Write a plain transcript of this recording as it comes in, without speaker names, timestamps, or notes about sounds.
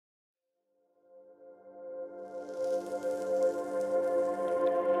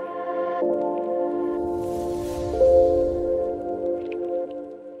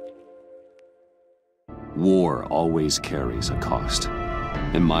always carries a cost.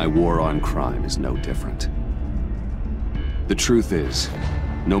 And my war on crime is no different. The truth is,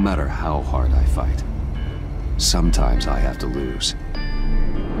 no matter how hard I fight, sometimes I have to lose.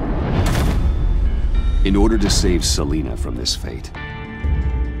 In order to save Selina from this fate,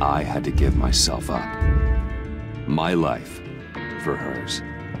 I had to give myself up. My life for hers.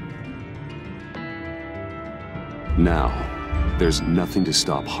 Now, there's nothing to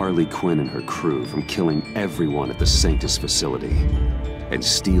stop Harley Quinn and her crew from killing everyone at the Sanctus facility and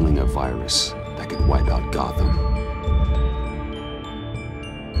stealing a virus that could wipe out Gotham.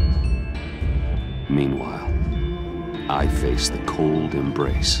 Meanwhile, I face the cold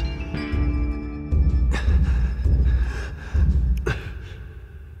embrace.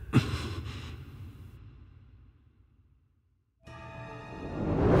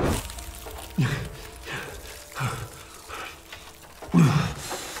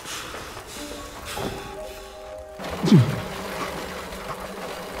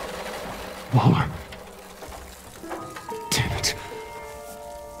 Waller. Damn it.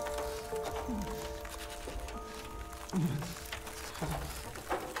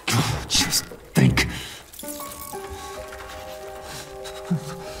 Just think.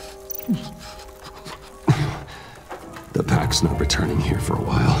 The pack's not returning here for a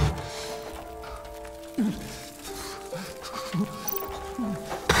while.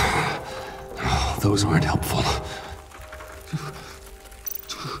 Oh, those aren't helpful.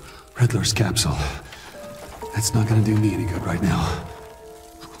 Riddler's capsule. That's not gonna do me any good right now.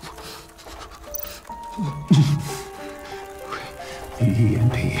 The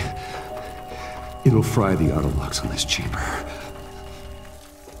EMP. It'll fry the auto locks on this chamber.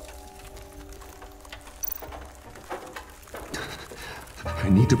 I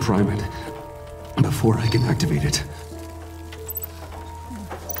need to prime it before I can activate it.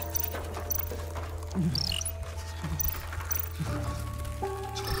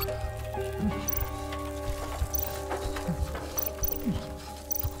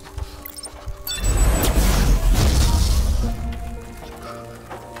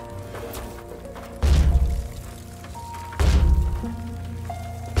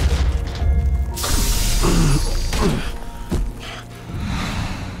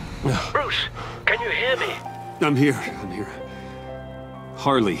 Bruce, can you hear me? I'm here.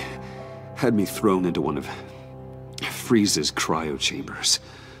 Harley had me thrown into one of Freeze's cryo chambers.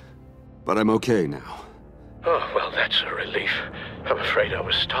 But I'm okay now. Oh, well, that's a relief. I'm afraid I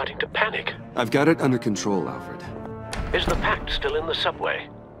was starting to panic. I've got it under control, Alfred. Is the pact still in the subway?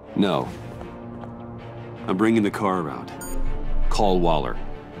 No. I'm bringing the car around. Call Waller.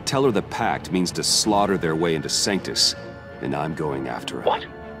 Tell her the pact means to slaughter their way into Sanctus, and I'm going after her. What?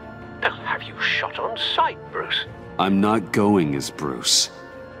 They'll have you shot on sight, Bruce. I'm not going as Bruce.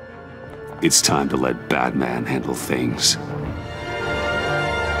 It's time to let Batman handle things.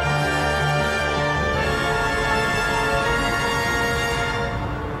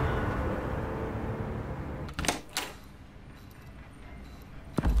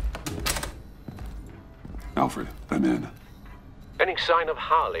 Alfred, I'm in. Any sign of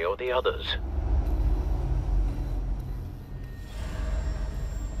Harley or the others?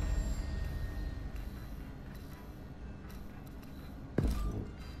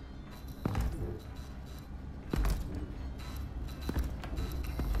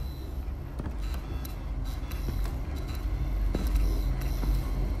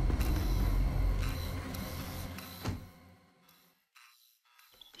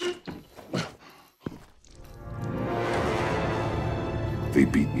 They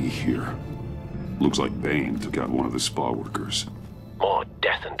beat me here. Looks like Bane took out one of the spa workers. More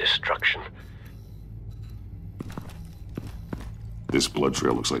death and destruction. This blood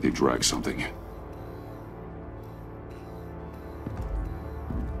trail looks like they dragged something.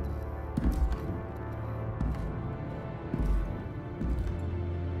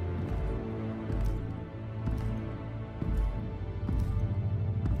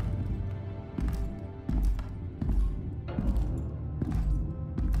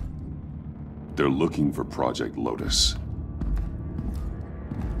 They're looking for Project Lotus.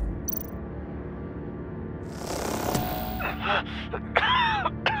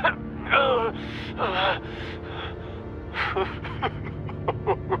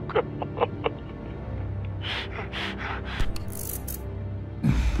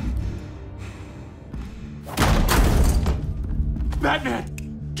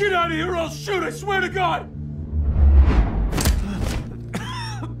 Batman! Get out of here or I'll shoot, I swear to God!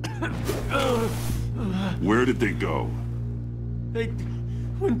 Where did they go? They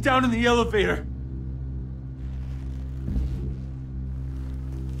went down in the elevator.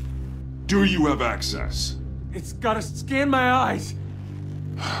 Do you have access? It's gotta scan my eyes.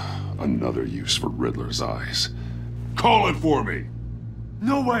 Another use for Riddler's eyes. Call it for me!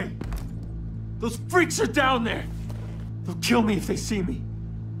 No way! Those freaks are down there! They'll kill me if they see me.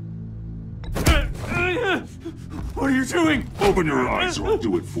 What are you doing? Open your eyes or I'll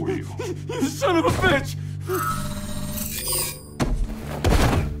do it for you. You son of a bitch!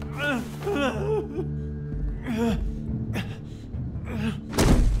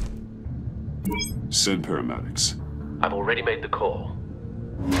 Send paramedics. I've already made the call.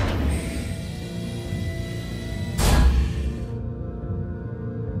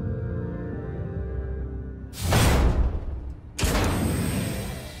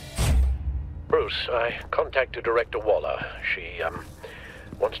 Bruce, I contacted Director Waller. She,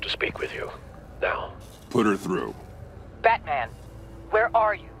 wants to speak with you. Now. Put her through. Batman, where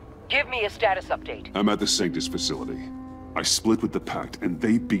are you? Give me a status update. I'm at the Sanctus facility. I split with the Pact and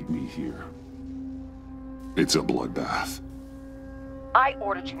they beat me here. It's a bloodbath. I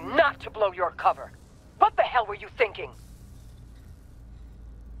ordered you not to blow your cover. What the hell were you thinking?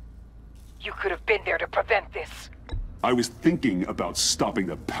 You could have been there to prevent this. I was thinking about stopping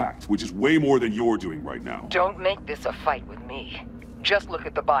the Pact, which is way more than you're doing right now. Don't make this a fight with me. Just look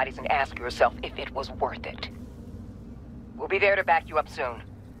at the bodies and ask yourself if it was worth it. We'll be there to back you up soon.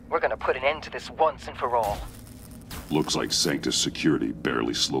 We're gonna put an end to this once and for all. Looks like Sanctus security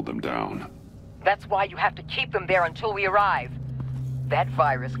barely slowed them down. That's why you have to keep them there until we arrive. That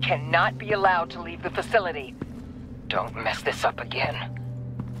virus cannot be allowed to leave the facility. Don't mess this up again.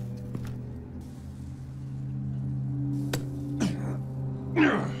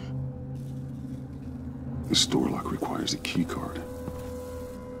 This door lock requires a key card.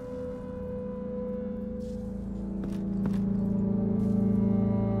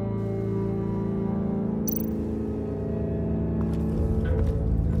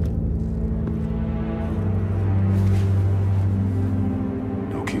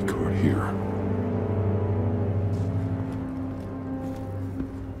 No key card here.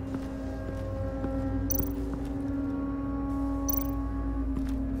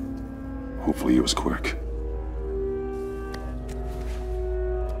 Hopefully it was quick.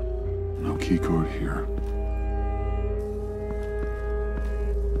 No key card here.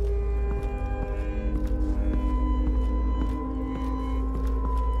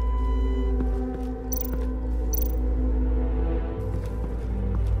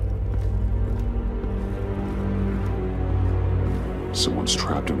 Someone's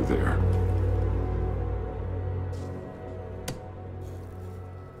trapped him there.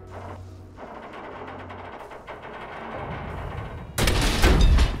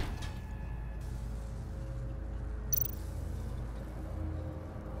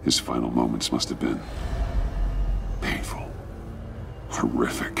 His final moments must have been painful,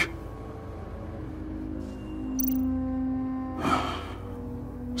 horrific.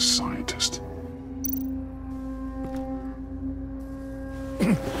 Scientist.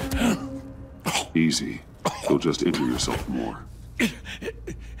 Easy. You'll just injure yourself more.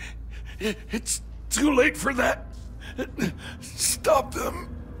 It's too late for that. Stop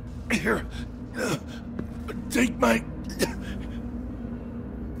them. Here. Take my...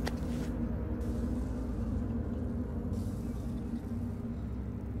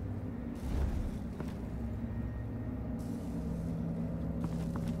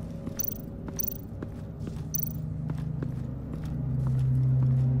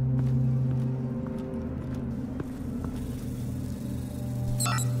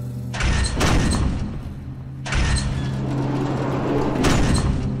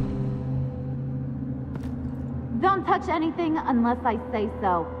 Don't touch anything unless I say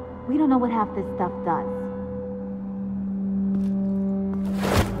so. We don't know what half this stuff does.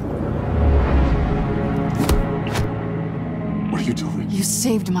 What are you doing? You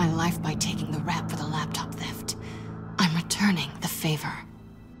saved my life by taking the rap for the laptop theft. I'm returning the favor.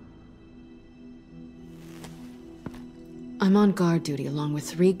 I'm on guard duty along with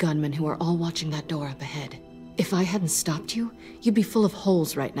 3 gunmen who are all watching that door up ahead. If I hadn't stopped you, you'd be full of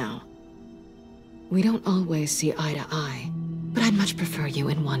holes right now. We don't always see eye to eye, but I'd much prefer you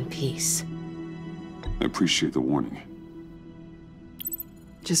in one piece. I appreciate the warning.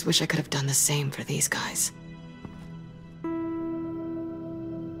 Just wish I could have done the same for these guys.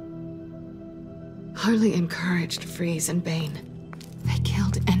 Harley encouraged Freeze and Bane. They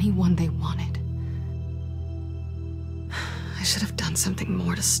killed anyone they wanted. I should have done something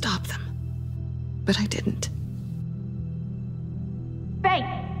more to stop them, but I didn't.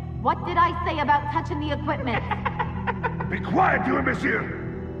 Bane! What did I say about touching the equipment? Be quiet, you imbecile!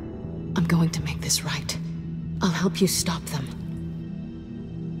 I'm going to make this right. I'll help you stop them.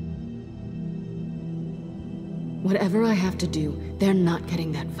 Whatever I have to do, they're not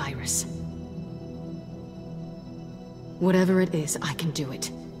getting that virus. Whatever it is, I can do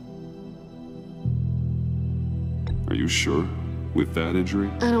it. Are you sure? With that injury?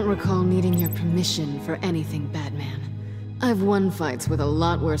 I don't recall needing your permission for anything, Batman. I've won fights with a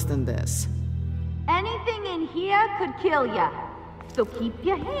lot worse than this. Anything in here could kill ya. So keep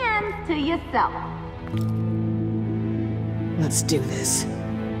your hands to yourself. Let's do this.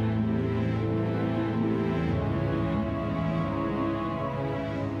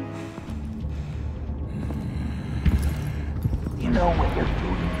 You know what you're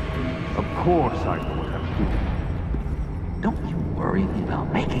doing. Of course I know what I'm doing. Don't you worry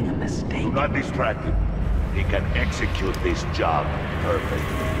about making a mistake. Do not distract him. He can execute this job perfectly.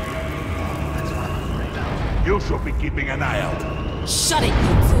 That's what I'm afraid of. You should be keeping an eye out. Shut it, you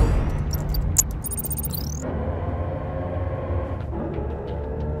two!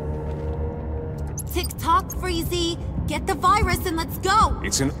 Tick-tock, Freezy. Get the virus and let's go!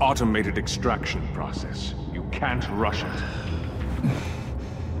 It's an automated extraction process. You can't rush it.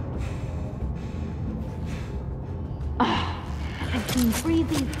 I've seen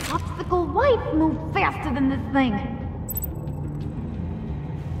Freezy's popsicle wife move faster than this thing.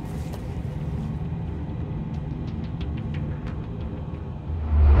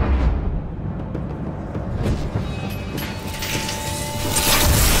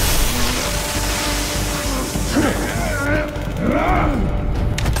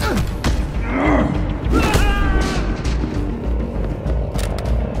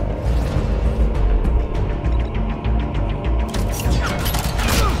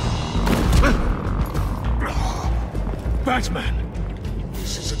 Batman!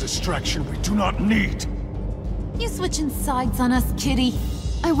 This is a distraction we do not need. You switching sides on us, kitty?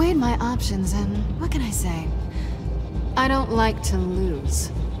 I weighed my options and what can I say? I don't like to lose.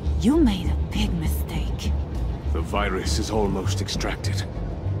 You made a big mistake. The virus is almost extracted.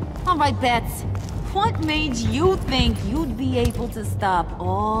 All right, Bats. What made you think you'd be able to stop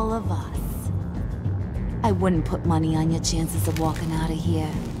all of us? I wouldn't put money on your chances of walking out of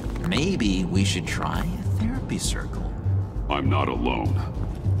here. Maybe we should try a therapy circle. I'm not alone.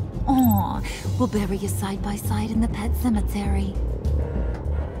 Aw, we'll bury you side by side in the pet cemetery.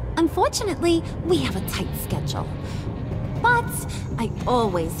 Unfortunately, we have a tight schedule. But I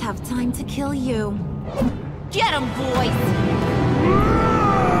always have time to kill you. Get 'em, boys!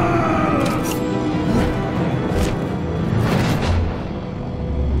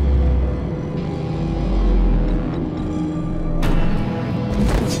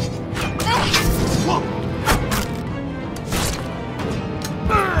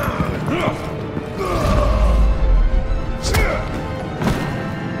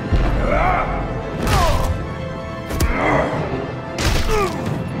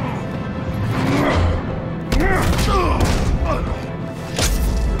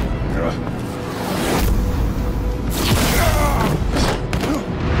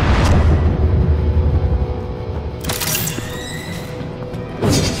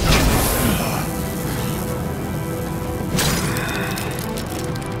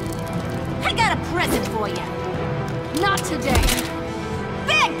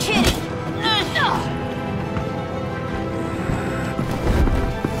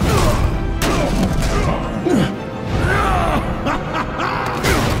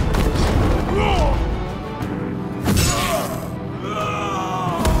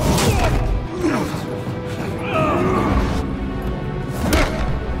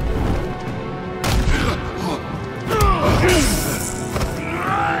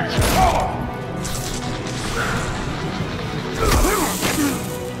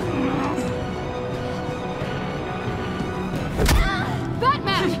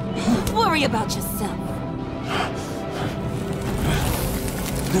 About yourself.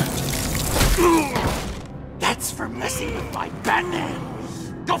 That's for messing with my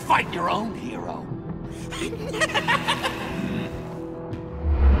Batman. Go fight your own hero.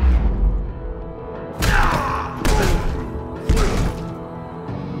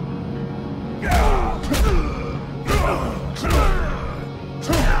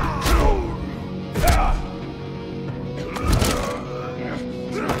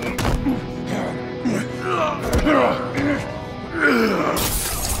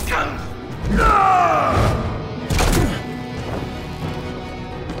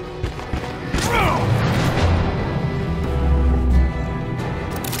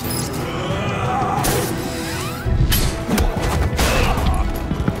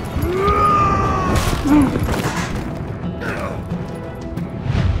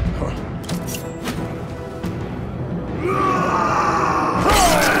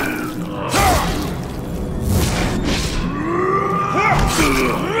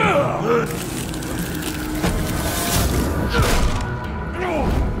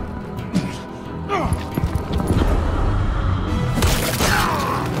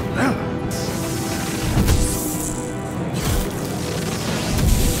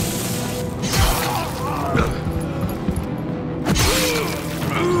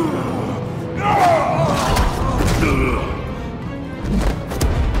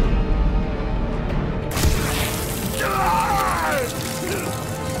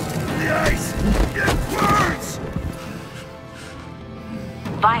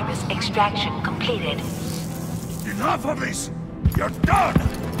 extraction completed. Enough of this! You're done!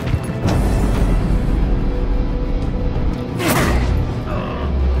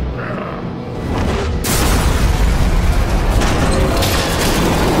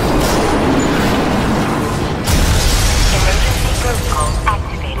 Emergency protocol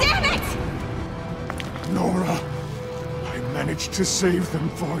activated. Damn it! Nora, I managed to save them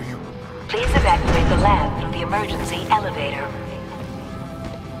for you. Please evacuate the lab through the emergency elevator.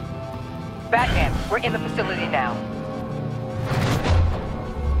 Batman, we're in the facility now.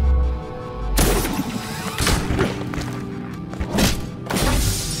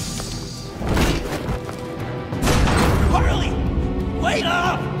 Harley! Wait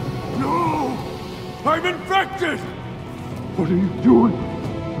up! No! I'm infected! What are you doing?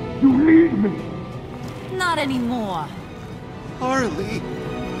 You need me! Not anymore. Harley!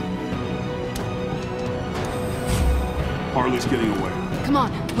 Harley's getting away. Come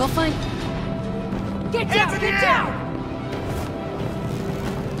on, we'll find... Get down! Get down!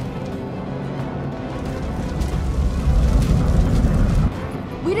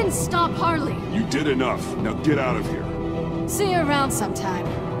 We didn't stop Harley. You did enough. Now get out of here. See you around sometime.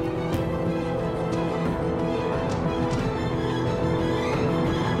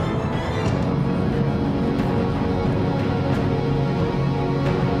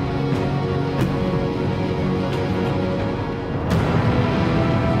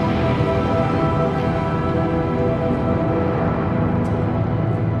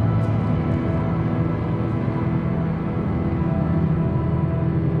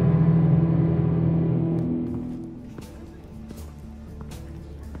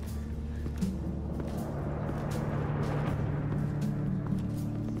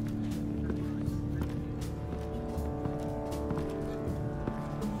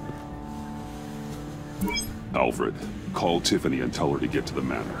 Alfred, call Tiffany and tell her to get to the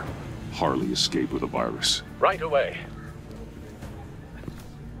manor. Harley escaped with a virus. Right away.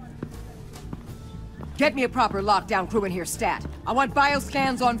 Get me a proper lockdown crew in here, Stat. I want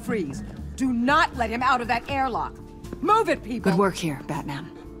bioscans on Freeze. Do not let him out of that airlock. Move it, people! Good work here, Batman.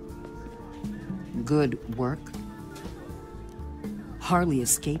 Good work? Harley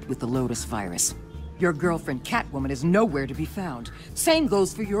escaped with the Lotus virus. Your girlfriend, Catwoman, is nowhere to be found. Same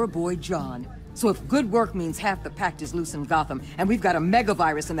goes for your boy, John. So if good work means half the pact is loose in Gotham, and we've got a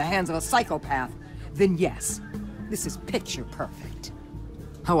megavirus in the hands of a psychopath, then yes, this is picture perfect.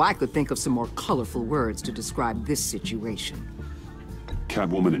 Oh, I could think of some more colorful words to describe this situation.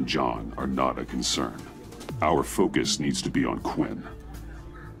 Catwoman and John are not a concern. Our focus needs to be on Quinn.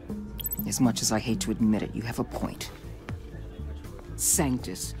 As much as I hate to admit it, you have a point.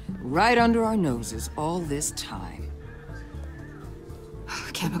 Sanctus, right under our noses all this time.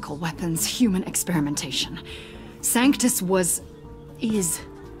 Chemical weapons, human experimentation. Sanctus is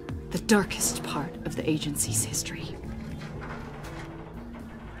the darkest part of the agency's history.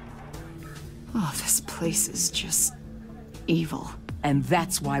 Oh, this place is just evil. And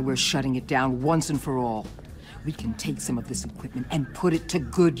that's why we're shutting it down once and for all. We can take some of this equipment and put it to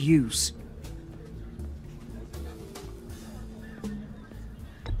good use.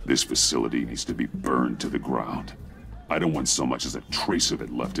 This facility needs to be burned to the ground. I don't want so much as a trace of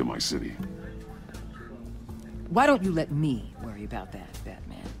it left in my city. Why don't you let me worry about that,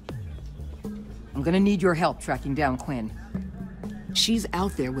 Batman? I'm gonna need your help tracking down Quinn. She's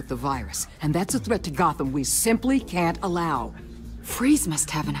out there with the virus, and that's a threat to Gotham we simply can't allow. Freeze must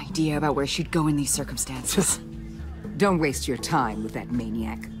have an idea about where she'd go in these circumstances. Don't waste your time with that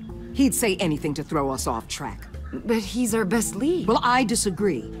maniac. He'd say anything to throw us off track. But he's our best lead. Well, I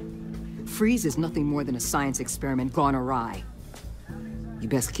disagree. Freeze is nothing more than a science experiment gone awry. You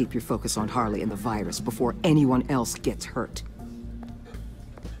best keep your focus on Harley and the virus before anyone else gets hurt.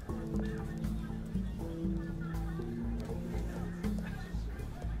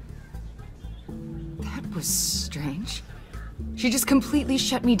 That was strange. She just completely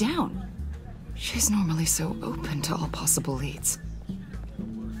shut me down. She's normally so open to all possible leads.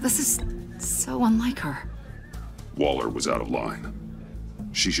 This is so unlike her. Waller was out of line.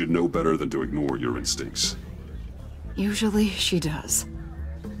 She should know better than to ignore your instincts. Usually she does.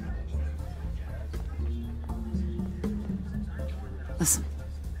 Listen,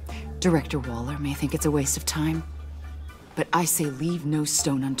 Director Waller may think it's a waste of time, but I say leave no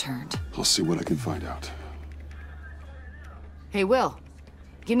stone unturned. I'll see what I can find out. Hey, Will.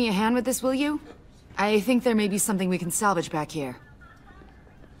 Give me a hand with this, will you? I think there may be something we can salvage back here.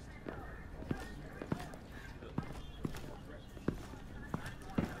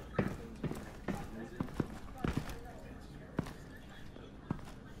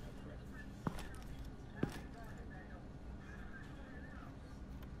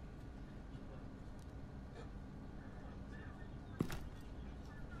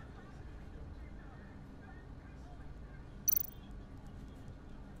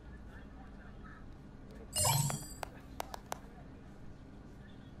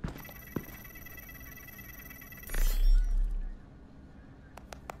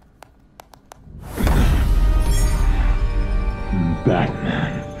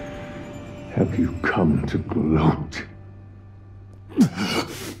 Batman, have you come to gloat?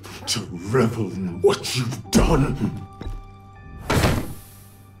 To revel in what you've done?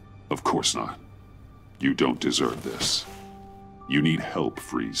 Of course not. You don't deserve this. You need help,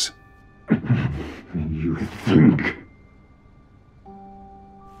 Freeze. You think?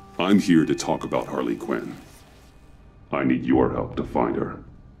 I'm here to talk about Harley Quinn. I need your help to find her.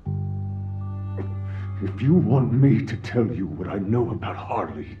 If you want me to tell you what I know about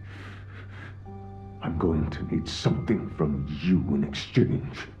Harley, I'm going to need something from you in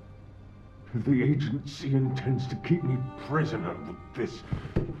exchange. The agency intends to keep me prisoner with this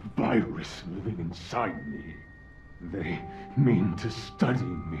virus living inside me. They mean to study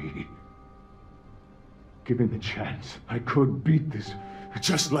me. Given the chance, I could beat this,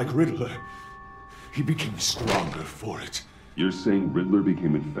 just like Riddler. He became stronger for it. You're saying Riddler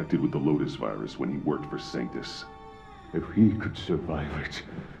became infected with the Lotus virus when he worked for Sanctus? If he could survive it,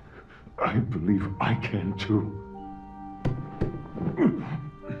 I believe I can too.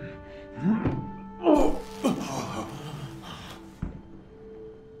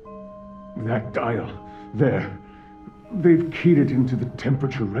 That dial, there. They've keyed it into the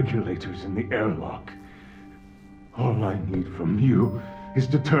temperature regulators in the airlock. All I need from you is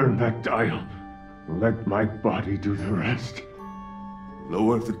to turn that dial. Let my body do the rest.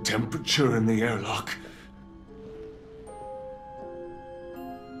 Lower the temperature in the airlock.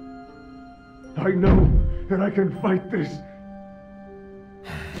 I know that I can fight this.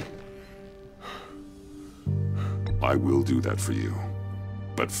 I will do that for you.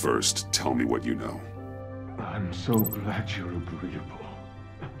 But first, tell me what you know. I'm so glad you're agreeable.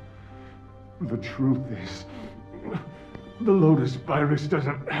 The truth is, the Lotus virus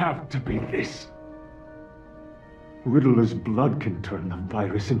doesn't have to be this. Riddler's blood can turn the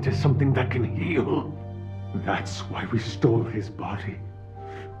virus into something that can heal. That's why we stole his body.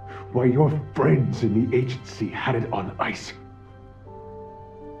 Why your friends in the agency had it on ice.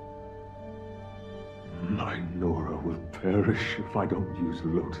 My Nora will perish if I don't use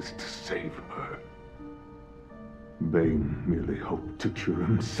Lotus to save her. Bane merely hoped to cure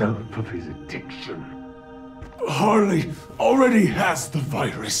himself of his addiction. Harley already has the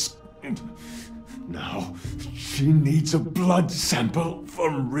virus. And now she needs a blood sample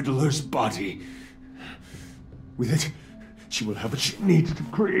from Riddler's body. With it, she will have what she needs to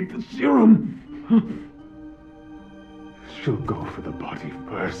create the serum. She'll go for the body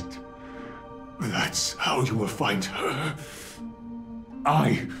first. That's how you will find her.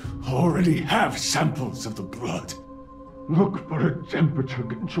 I already have samples of the blood. Look for a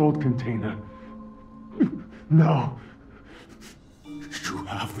temperature-controlled container. Now, you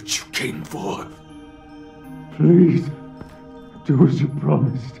have what you came for. Please, do as you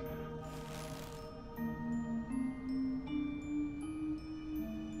promised.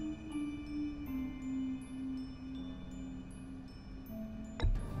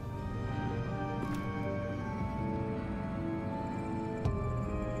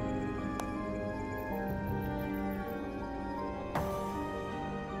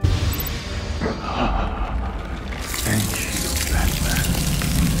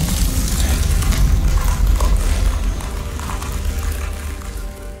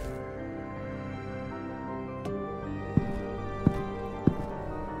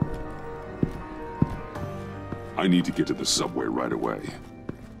 I need to get to the subway right away.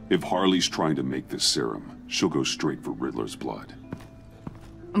 If Harley's trying to make this serum, she'll go straight for Riddler's blood.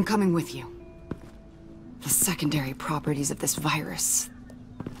 I'm coming with you. The secondary properties of this virus.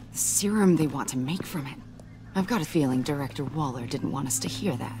 The serum they want to make from it. I've got a feeling Director Waller didn't want us to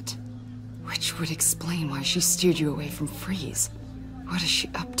hear that. Which would explain why she steered you away from Freeze. What is she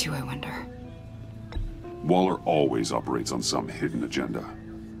up to, I wonder? Waller always operates on some hidden agenda.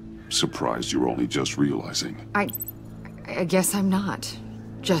 Surprised you're only just realizing. I guess I'm not.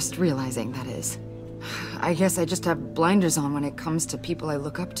 Just realizing, that is. I guess I just have blinders on when it comes to people I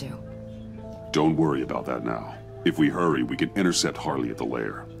look up to. Don't worry about that now. If we hurry, we can intercept Harley at the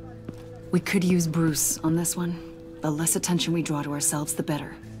lair. We could use Bruce on this one. The less attention we draw to ourselves, the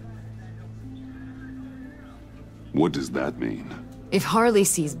better. What does that mean? If Harley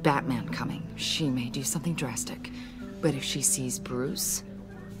sees Batman coming, she may do something drastic. But if she sees Bruce,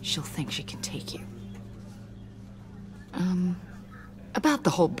 she'll think she can take you. About the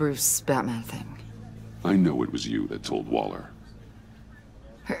whole Bruce-Batman thing. I know it was you that told Waller.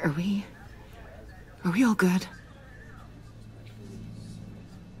 Are we all good?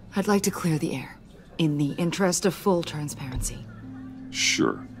 I'd like to clear the air, in the interest of full transparency.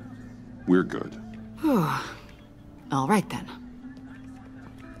 Sure. We're good. All right then.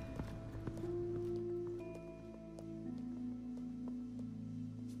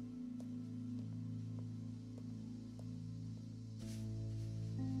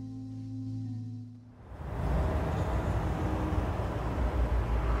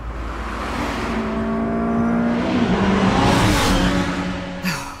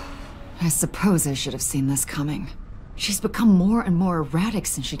 I suppose I should have seen this coming. She's become more and more erratic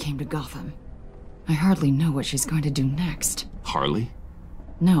since she came to Gotham. I hardly know what she's going to do next. Harley?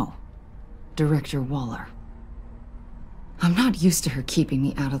 No. Director Waller. I'm not used to her keeping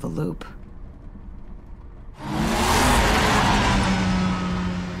me out of the loop. I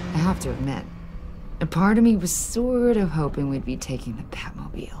have to admit, a part of me was sort of hoping we'd be taking the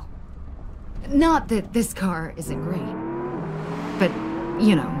Batmobile. Not that this car isn't great, but,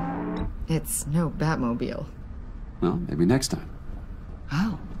 you know, it's no Batmobile. Well, maybe next time.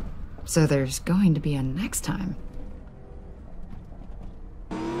 Oh, so there's going to be a next time.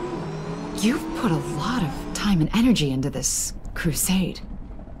 You've put a lot of time and energy into this crusade.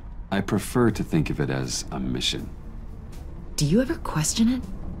 I prefer to think of it as a mission. Do you ever question it?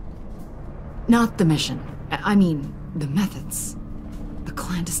 Not the mission. I mean, the methods. The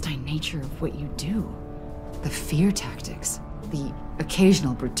clandestine nature of what you do. The fear tactics. The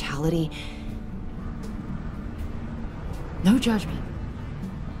occasional brutality. No judgment.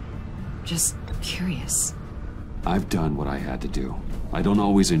 Just curious. I've done what I had to do. I don't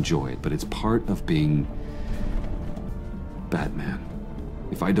always enjoy it, but it's part of being Batman.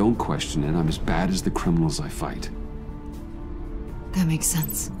 If I don't question it, I'm as bad as the criminals I fight. That makes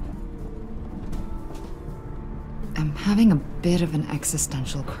sense. I'm having a bit of an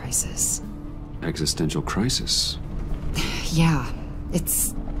existential crisis. Existential crisis? Yeah,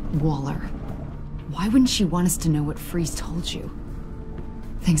 it's Waller. Why wouldn't she want us to know what Freeze told you?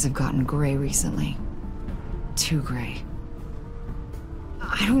 Things have gotten gray recently. Too gray.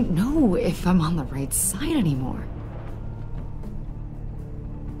 I don't know if I'm on the right side anymore.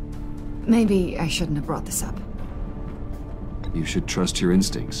 Maybe I shouldn't have brought this up. You should trust your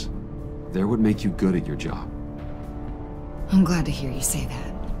instincts. They're what make you good at your job. I'm glad to hear you say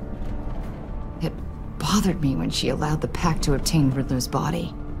that. It bothered me when she allowed the Pack to obtain Riddler's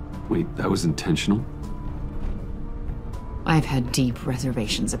body. Wait, that was intentional? I've had deep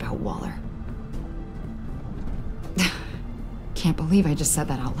reservations about Waller. Can't believe I just said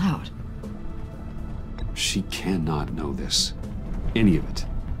that out loud. She cannot know this. Any of it.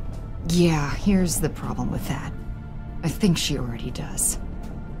 Yeah, here's the problem with that. I think she already does.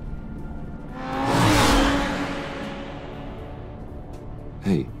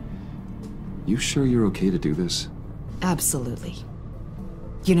 Hey, you sure you're okay to do this? Absolutely.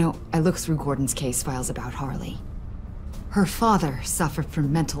 You know, I looked through Gordon's case files about Harley. Her father suffered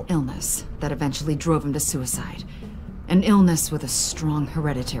from mental illness that eventually drove him to suicide. An illness with a strong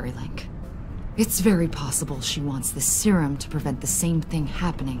hereditary link. It's very possible she wants the serum to prevent the same thing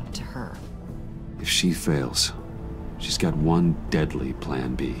happening to her. If she fails, she's got one deadly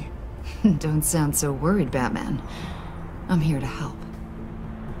plan B. Don't sound so worried, Batman. I'm here to help.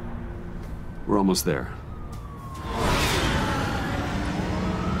 We're almost there.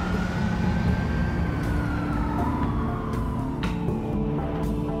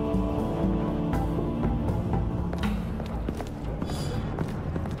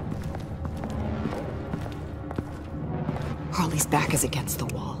 Harley's back is against the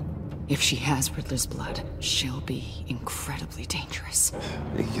wall. If she has Riddler's blood, she'll be incredibly dangerous.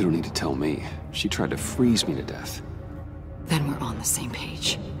 You don't need to tell me. She tried to freeze me to death. Then we're on the same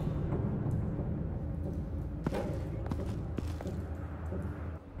page.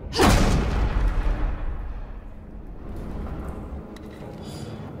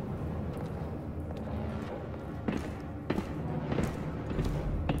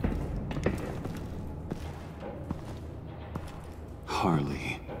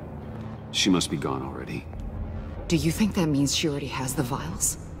 Harley. She must be gone already. Do you think that means she already has the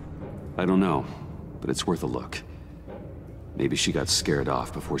vials? I don't know, but it's worth a look. Maybe she got scared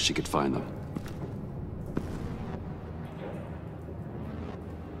off before she could find them.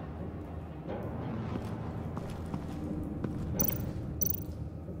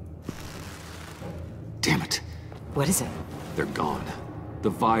 Damn it. What is it? They're gone.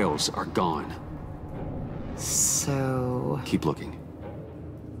 The vials are gone. So... Keep looking.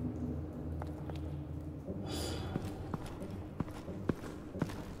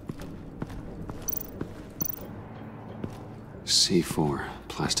 C4,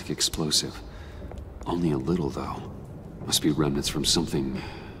 plastic explosive. Only a little, though. Must be remnants from something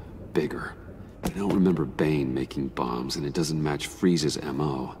bigger. I don't remember Bane making bombs, and it doesn't match Freeze's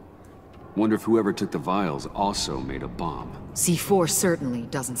MO. Wonder if whoever took the vials also made a bomb. C4 certainly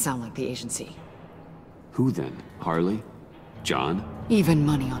doesn't sound like the agency. Who then? Harley? John? Even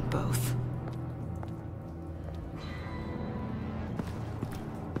money on both.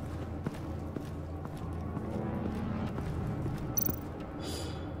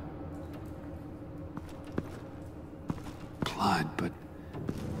 Blood, but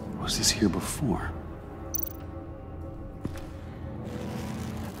Was this here before?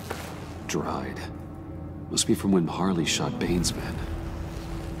 Dried. Must be from when Harley shot Bane's men.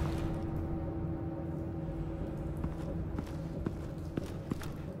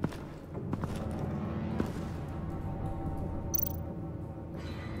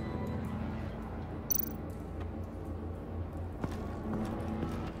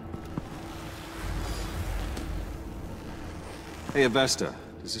 Hey, Avesta.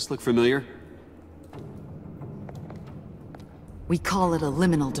 Does this look familiar? We call it a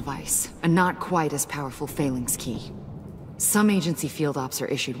liminal device, a not quite as powerful phalanx key. Some agency field ops are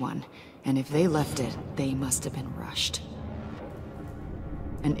issued one, and if they left it, they must have been rushed.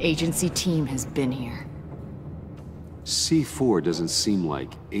 An agency team has been here. C4 doesn't seem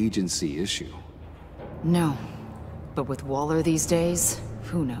like agency issue. No, but with Waller these days,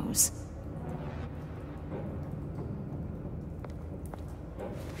 who knows?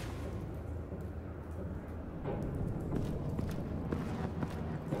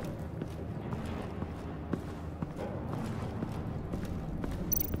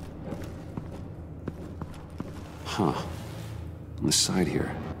 Huh. On the side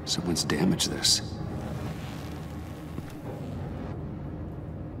here, someone's damaged this.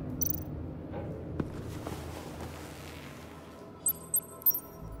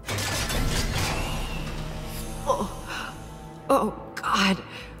 Oh, God.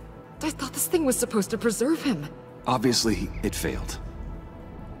 I thought this thing was supposed to preserve him. Obviously, it failed.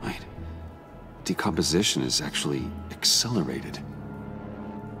 Wait. Decomposition is actually accelerated.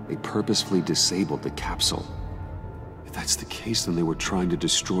 They purposefully disabled the capsule. If that's the case, then they were trying to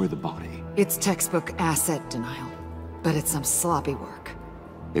destroy the body. It's textbook asset denial, but it's some sloppy work.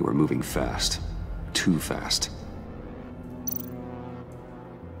 They were moving fast. Too fast.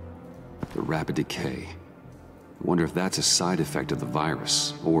 The rapid decay. I wonder if that's a side effect of the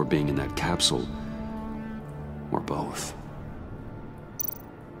virus, or being in that capsule, or both.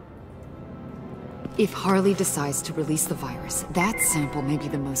 If Harley decides to release the virus, that sample may be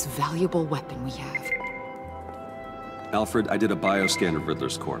the most valuable weapon we have. Alfred, I did a bioscan of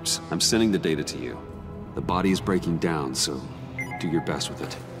Riddler's corpse. I'm sending the data to you. The body is breaking down, so do your best with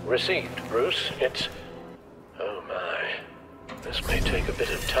it. Received, Bruce. It's... oh my. This may take a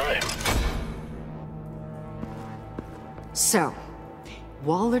bit of time. So,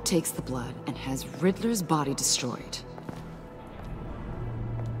 Waller takes the blood and has Riddler's body destroyed.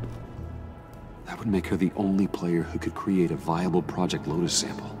 That would make her the only player who could create a viable Project Lotus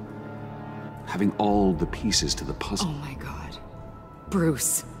sample. Having all the pieces to the puzzle. Oh my God.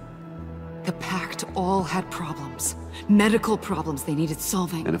 Bruce. The Pact all had problems. Medical problems they needed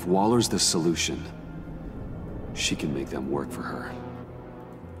solving. And if Waller's the solution, she can make them work for her.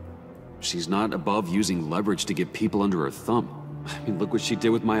 She's not above using leverage to get people under her thumb. I mean, look what she did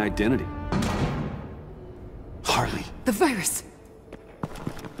with my identity. Harley. The virus!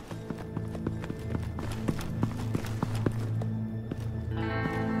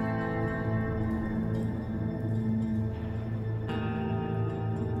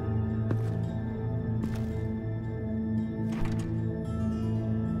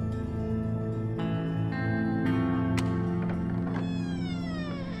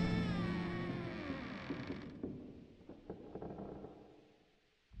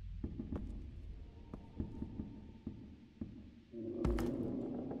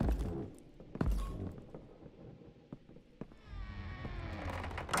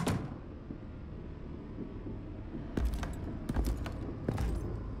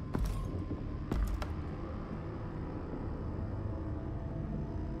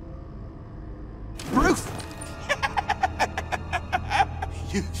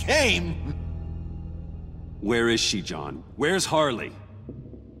 You came! Where is she, John? Where's Harley?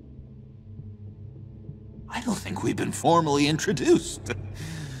 I don't think we've been formally introduced.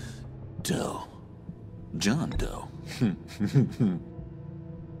 Doe. John Doe.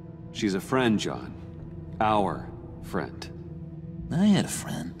 She's a friend, John. Our friend. I had a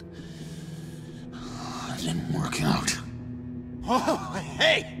friend. It didn't work out. Oh,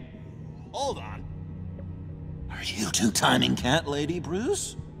 hey! Hold on. Are you two-timing cat lady,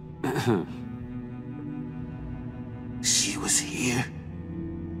 Bruce? She was here.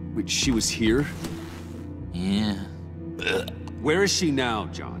 Wait, she was here? Yeah. Where is she now,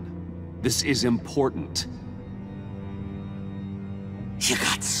 John? This is important. You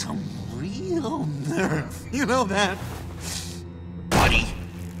got some real nerve. You know that? Buddy.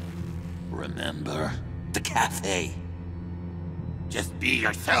 Remember the cafe? Just be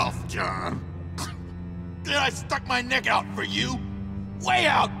yourself, John. I stuck my neck out for you. Way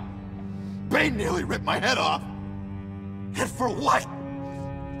out. Bane nearly ripped my head off. And for what?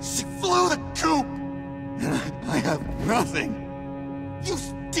 She flew the coop! And I have nothing. You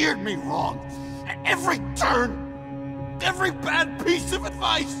steered me wrong. At every turn. Every bad piece of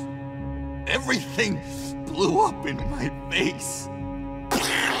advice. Everything blew up in my face.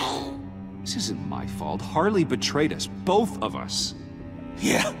 This isn't my fault. Harley betrayed us, both of us.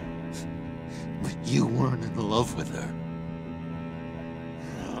 Yeah, but you weren't in love with her.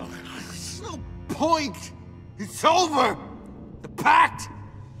 There's no point. It's over. The pact,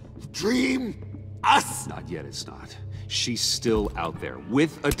 the dream, us. Not yet, it's not. She's still out there,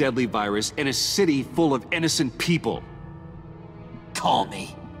 with a deadly virus in a city full of innocent people. Call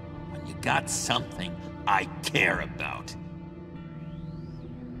me when you got something I care about.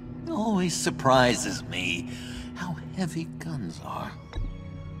 It always surprises me how heavy guns are.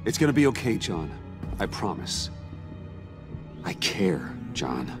 It's gonna be okay, John. I promise. I care,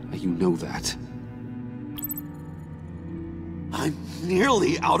 John. You know that. I'm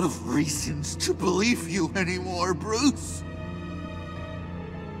nearly out of reasons to believe you anymore, Bruce.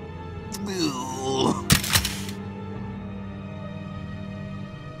 Ugh.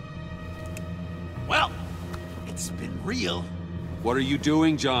 Well, it's been real. What are you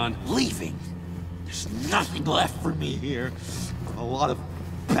doing, John? Leaving. There's nothing left for me here. A lot of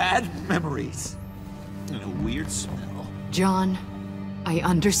bad memories. And a weird smell. John, I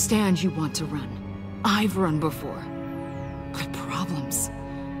understand you want to run. I've run before. But problems,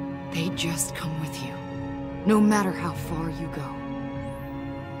 they just come with you. No matter how far you go.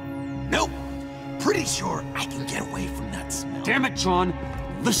 Nope. Pretty sure I can get away from that smell. Damn it, John!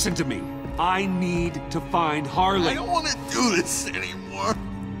 Listen to me. I need to find Harley. I don't want to do this anymore.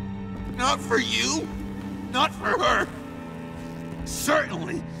 Not for you. Not for her.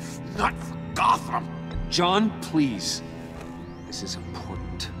 Certainly not for Gotham. John, please. This is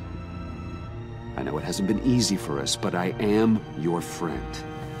important. I know it hasn't been easy for us, but I am your friend.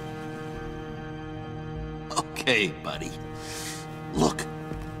 Okay, buddy. Look,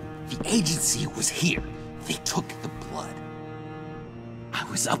 the agency was here. They took the blood. I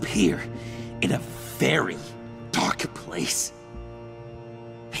was up here in a very dark place.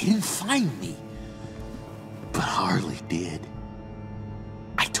 They didn't find me, but Harley did.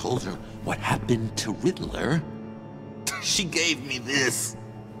 I told her what happened to Riddler. She gave me this.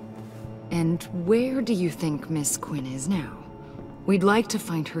 And where do you think Miss Quinn is now? We'd like to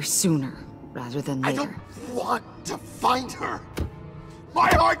find her sooner, rather than later. I don't want to find her. My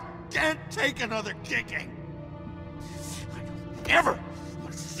heart can't take another kicking. I don't ever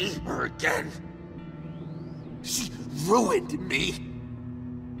want to see her again. She ruined me.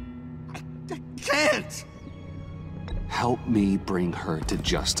 I can't. Help me bring her to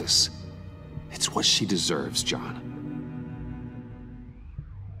justice. It's what she deserves, John.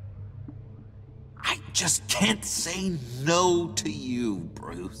 I just can't say no to you,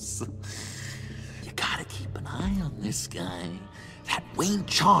 Bruce. You gotta keep an eye on this guy. That Wayne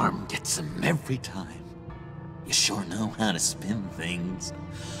charm gets him every time. You sure know how to spin things.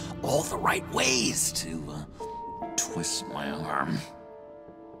 All the right ways to twist my arm.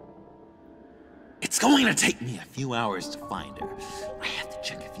 It's going to take me a few hours to find her. I have to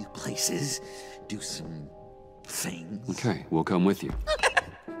check a few places, do some things. Okay, we'll come with you.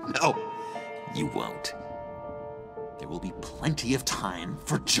 No, you won't. There will be plenty of time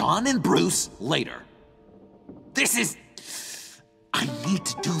for John and Bruce later. I need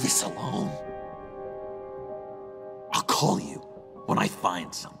to do this alone. I'll call you when I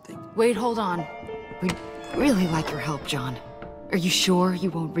find something. Wait, hold on. We'd really like your help, John. Are you sure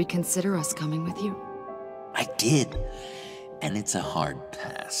you won't reconsider us coming with you? I did, and it's a hard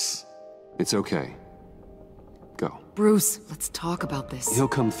pass. It's okay. Go. Bruce, let's talk about this. He'll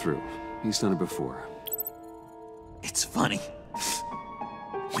come through. He's done it before. It's funny.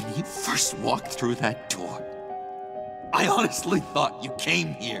 When you first walked through that door, I honestly thought you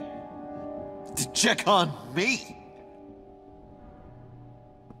came here to check on me.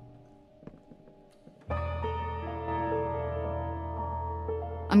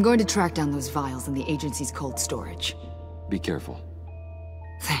 I'm going to track down those vials in the agency's cold storage. Be careful.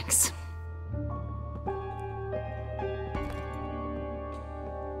 Thanks.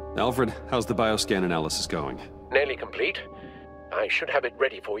 Alfred, how's the bioscan analysis going? Nearly complete. I should have it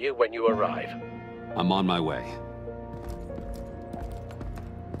ready for you when you arrive. I'm on my way.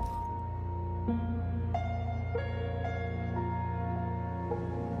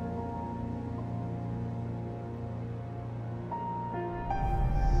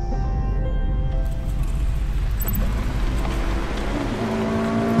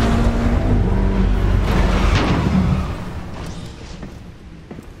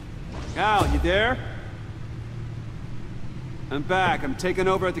 Al, you there? I'm back. I'm taking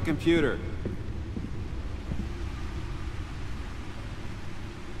over at the computer.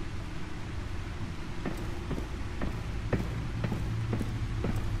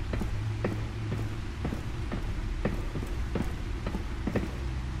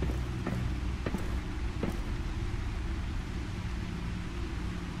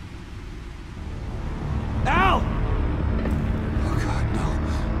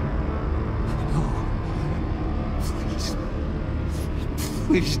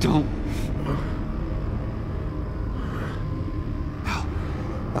 Please don't.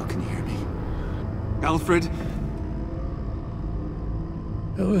 Al, can you hear me? Alfred?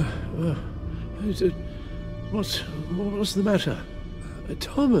 What's the matter?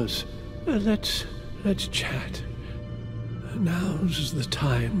 Thomas, let's chat. Now's the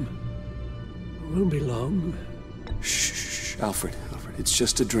time. Won't be long. Shh, Alfred, it's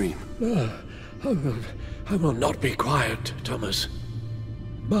just a dream. I will not be quiet, Thomas.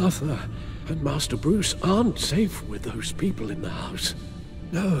 Martha and Master Bruce aren't safe with those people in the house.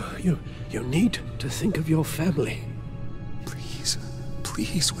 No, you need to think of your family.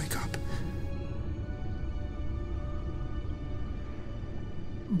 Please wake up.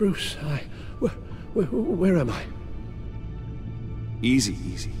 Bruce, where am I? Easy.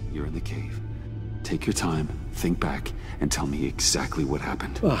 You're in the cave. Take your time, think back, and tell me exactly what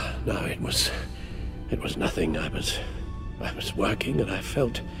happened. No, it was nothing. I was working and I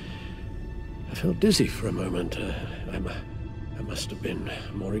felt dizzy for a moment. I must have been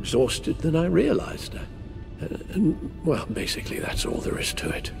more exhausted than I realized. Well, basically that's all there is to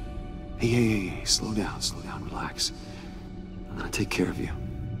it. Hey, slow down, relax. I'm gonna take care of you.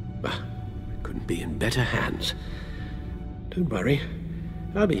 Couldn't be in better hands. Don't worry,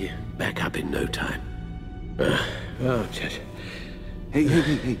 I'll be back up in no time. Hey,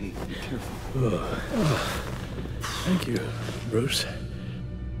 be careful. Thank you, Bruce.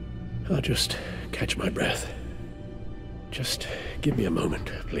 I'll just catch my breath. Just give me a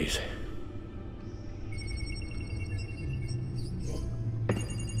moment, please.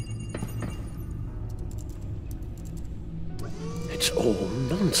 It's all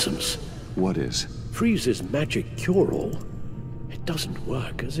nonsense. What is? Freeze's magic cure-all. It doesn't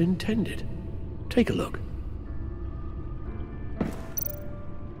work as intended. Take a look.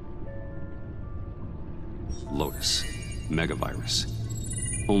 Lotus. Megavirus.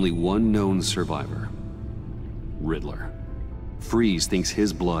 Only one known survivor. Riddler. Freeze thinks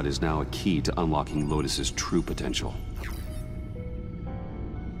his blood is now a key to unlocking Lotus's true potential.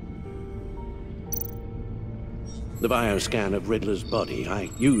 The bioscan of Riddler's body, I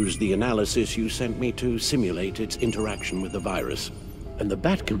used the analysis you sent me to simulate its interaction with the virus. And the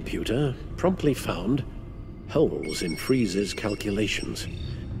Bat computer promptly found holes in Freeze's calculations.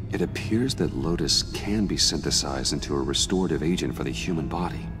 It appears that Lotus can be synthesized into a restorative agent for the human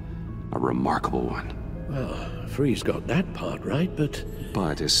body. A remarkable one. Well, Freeze got that part right, but...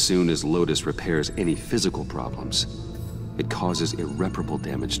 But as soon as Lotus repairs any physical problems, it causes irreparable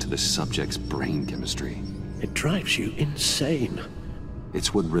damage to the subject's brain chemistry. It drives you insane.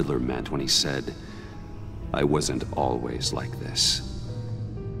 It's what Riddler meant when he said, "I wasn't always like this."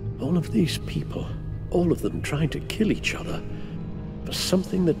 All of these people, all of them trying to kill each other, for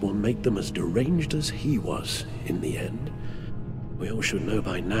something that will make them as deranged as he was in the end. We all should know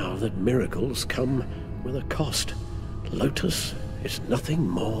by now that miracles come with a cost. Lotus is nothing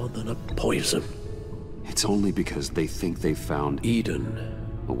more than a poison. It's only because they think they've found Eden.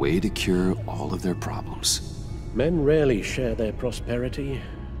 A way to cure all of their problems. Men rarely share their prosperity,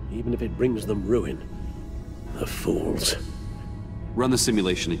 even if it brings them ruin. The fools. Run the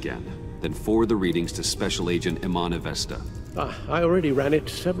simulation again, then forward the readings to Special Agent Imana Vesta. I already ran it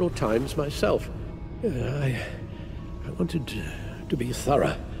several times myself. I wanted to be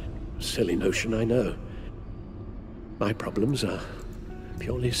thorough. Silly notion, I know. My problems are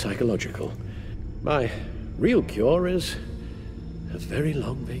purely psychological. My real cure is a very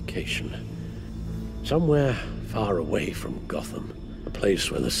long vacation. Somewhere far away from Gotham. A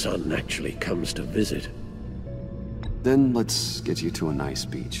place where the sun actually comes to visit. Then let's get you to a nice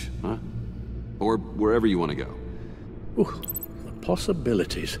beach, huh? Or wherever you want to go. Ooh, the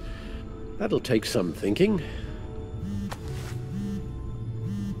possibilities. That'll take some thinking.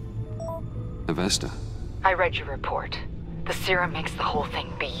 Avesta. I read your report. The serum makes the whole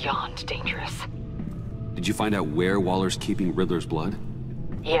thing beyond dangerous. Did you find out where Waller's keeping Riddler's blood?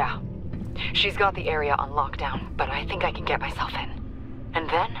 Yeah. She's got the area on lockdown, but I think I can get myself in. And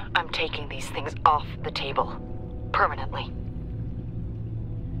then I'm taking these things off the table. Permanently.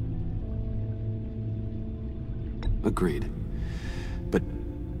 Agreed. But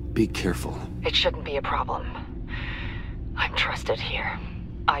be careful. It shouldn't be a problem. I'm trusted here.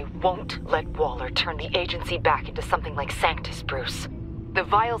 I won't let Waller turn the agency back into something like Sanctus, Bruce. The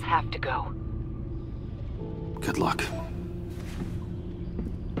vials have to go. Good luck.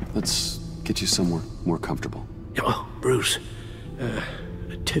 Let's get you somewhere more comfortable. Oh, Bruce.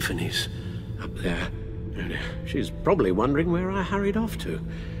 Tiffany's up there. She's probably wondering where I hurried off to.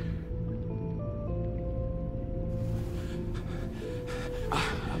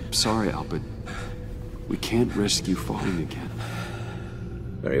 I'm sorry, Al, but we can't risk you falling again.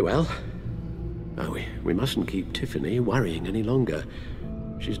 Very well. Now, we mustn't keep Tiffany worrying any longer.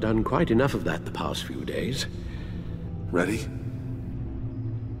 She's done quite enough of that the past few days. Ready?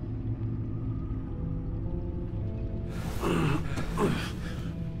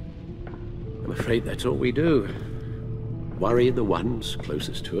 I'm afraid that's all we do. Worry the ones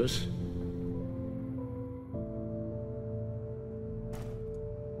closest to us.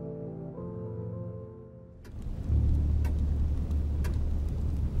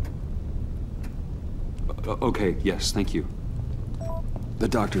 Okay, yes, thank you. The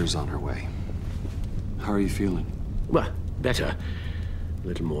doctor is on her way. How are you feeling? Well, better. A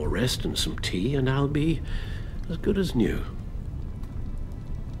little more rest and some tea, and I'll be as good as new.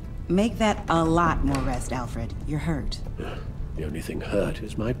 Make that a lot more rest, Alfred. You're hurt. The only thing hurt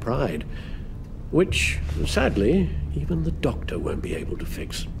is my pride, which, sadly, even the doctor won't be able to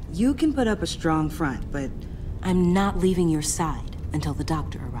fix. You can put up a strong front, but I'm not leaving your side until the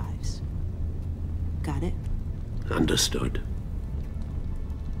doctor arrives. Got it? Understood.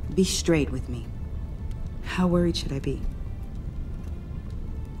 Be straight with me. How worried should I be?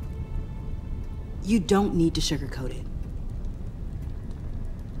 You don't need to sugarcoat it.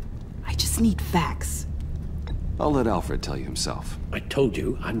 I just need facts. I'll let Alfred tell you himself. I told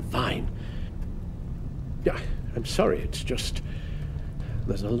you, I'm fine. Yeah, I'm sorry, it's just...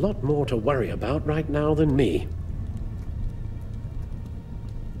 there's a lot more to worry about right now than me.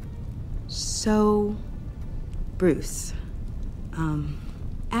 So... Bruce,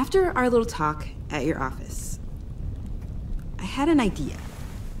 after our little talk at your office, I had an idea.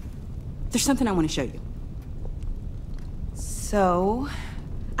 There's something I want to show you. So,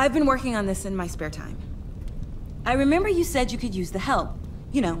 I've been working on this in my spare time. I remember you said you could use the help,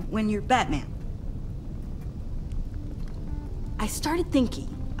 you know, when you're Batman. I started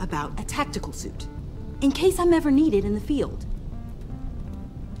thinking about a tactical suit, in case I'm ever needed in the field.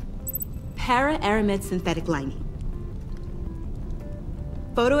 Para-aramid synthetic lining.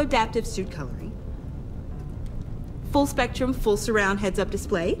 Photo-adaptive suit coloring. Full spectrum, full surround heads-up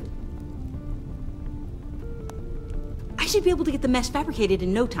display. I should be able to get the mesh fabricated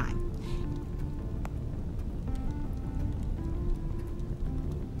in no time.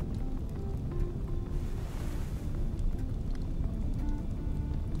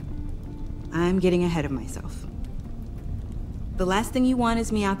 I'm getting ahead of myself. The last thing you want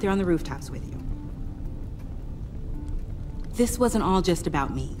is me out there on the rooftops with you. This wasn't all just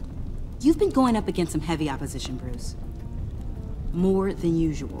about me. You've been going up against some heavy opposition, Bruce. More than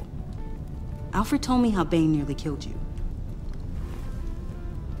usual. Alfred told me how Bane nearly killed you.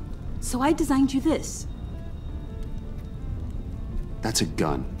 So I designed you this. That's a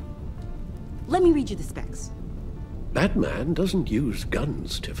gun. Let me read you the specs. Batman doesn't use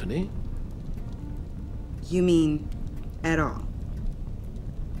guns, Tiffany. You mean, at all?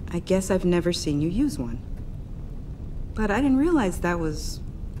 I guess I've never seen you use one. But I didn't realize that was,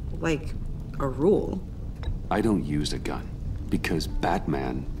 like, a rule. I don't use a gun, because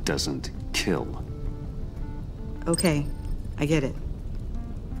Batman doesn't kill. Okay, I get it.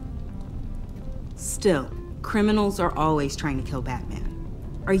 Still, criminals are always trying to kill Batman.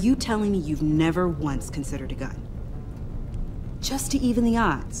 Are you telling me you've never once considered a gun? Just to even the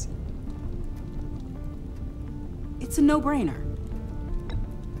odds. It's a no-brainer.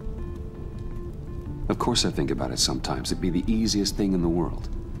 Of course I think about it sometimes. It'd be the easiest thing in the world.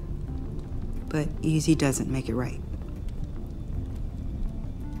 But easy doesn't make it right.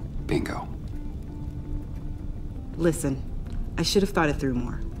 Bingo. Listen, I should have thought it through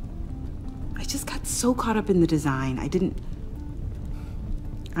more. I just got so caught up in the design,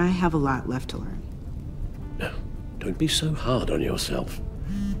 I have a lot left to learn. No, don't be so hard on yourself.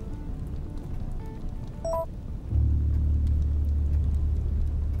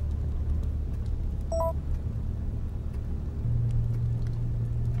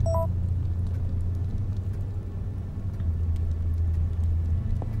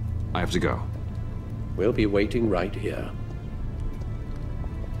 I have to go. We'll be waiting right here.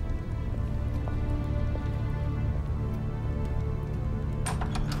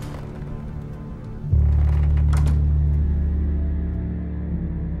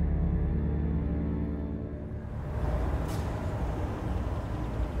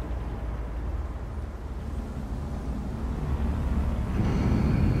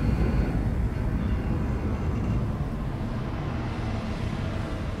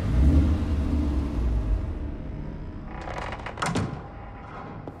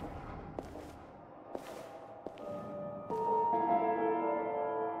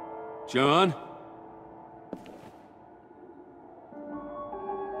 John?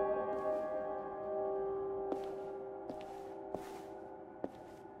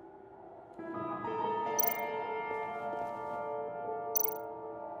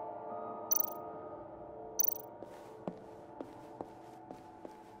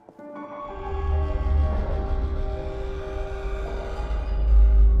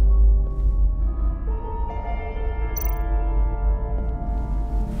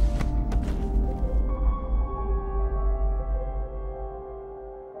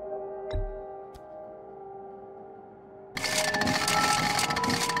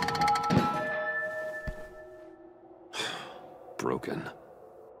 Broken.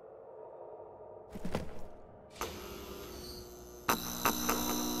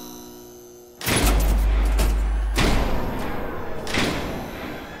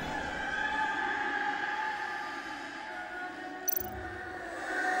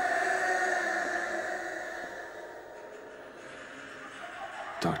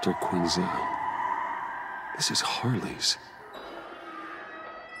 Dr. Quinzel. This is Harley's.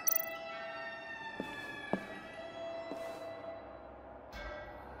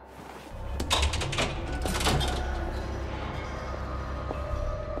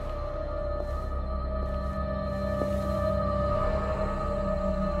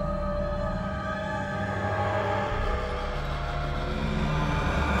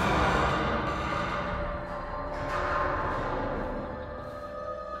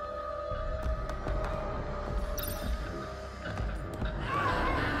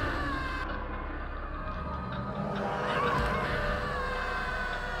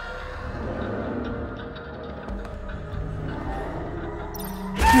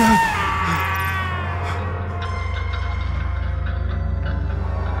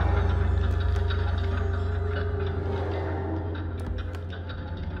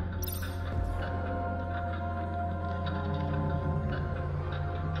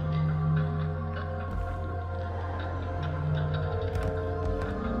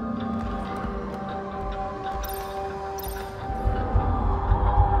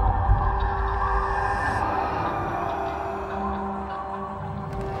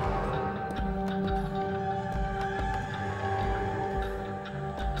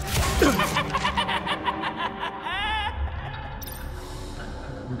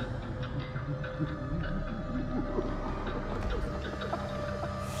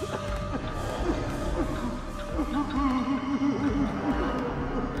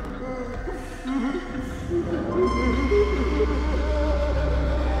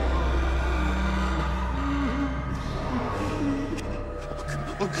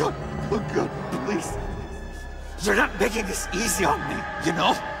 Oh God, please. You're not making this easy on me, you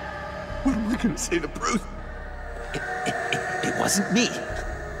know? What am I gonna say to Bruce? It wasn't me.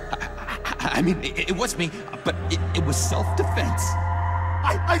 I mean, it was me, but it was self-defense.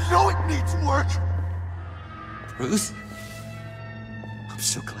 I know it needs work! Bruce? I'm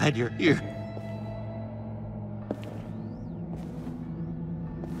so glad you're here.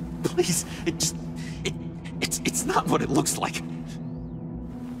 Please, it's not what it looks like.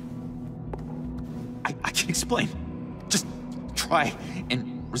 I can explain. Just try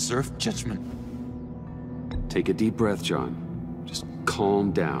and reserve judgment. Take a deep breath, John. Just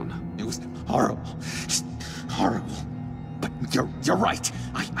calm down. It was horrible. Just horrible. But you're right.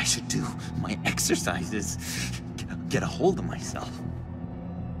 I should do my exercises. Get a hold of myself.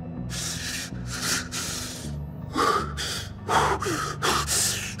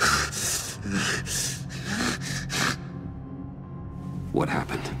 What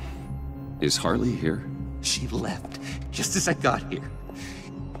happened? Is Harley here? She left just as I got here.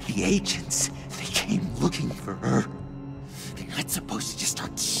 The agents, they came looking for her. They're not supposed to just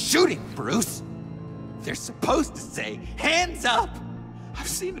start shooting, Bruce. They're supposed to say, hands up! I've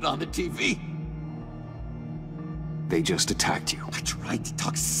seen it on the TV. They just attacked you. I tried to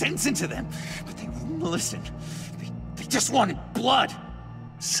talk sense into them, but they wouldn't listen. They just wanted blood.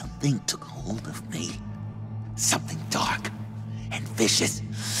 Something took hold of me. Something dark and vicious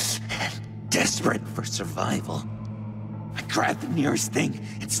and desperate for survival. I grabbed the nearest thing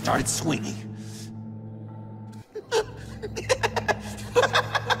and started swinging.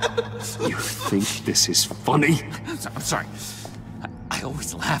 You think this is funny? I'm sorry. I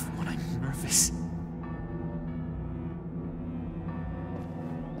always laugh when I'm nervous.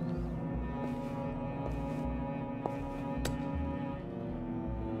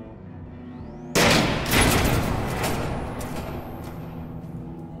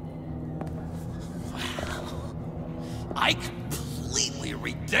 I completely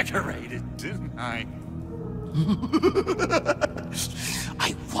redecorated, didn't I?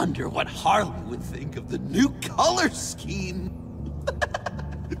 I wonder what Harley would think of the new color scheme.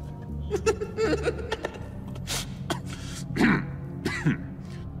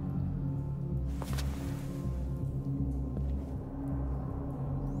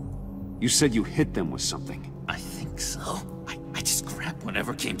 You said you hit them with something. I think so. I just grabbed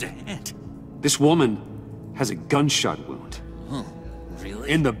whatever came to hand. This woman has a gunshot wound. Oh,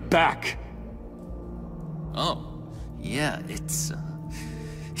 really? In the back. Oh, yeah, it's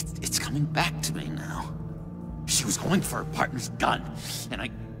coming back to me now. She was going for her partner's gun, and I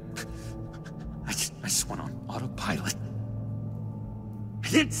just went on autopilot. I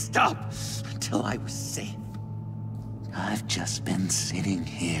didn't stop until I was safe. I've just been sitting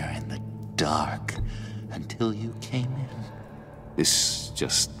here in the dark until you came in. This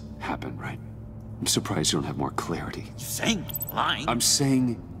just happened, right? I'm surprised you don't have more clarity. You're saying lying? I'm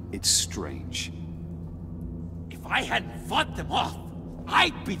saying it's strange. If I hadn't fought them off,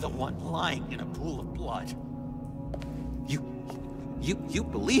 I'd be the one lying in a pool of blood. You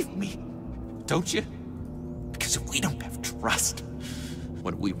believe me, don't you? Because if we don't have trust,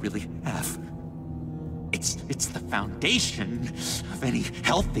 what do we really have? It's the foundation of any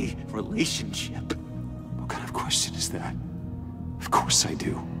healthy relationship. What kind of question is that? Of course I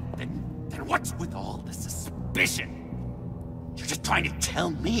do. Then what's with all the suspicion? You're just trying to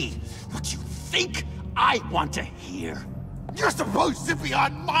tell me what you think I want to hear. You're supposed to be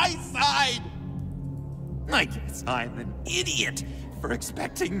on my side! I guess I'm an idiot for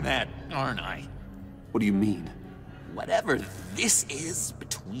expecting that, aren't I? What do you mean? Whatever this is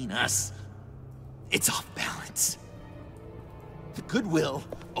between us, it's off balance. The goodwill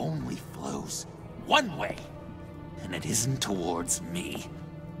only flows one way, and it isn't towards me.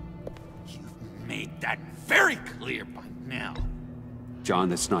 You've made that very clear by now. John,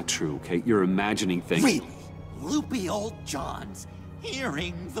 that's not true, okay? You're imagining things. Really? Loopy old John's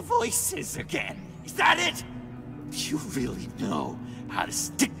hearing the voices again. Is that it? You really know how to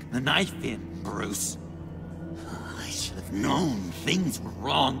stick the knife in, Bruce. I should have known things were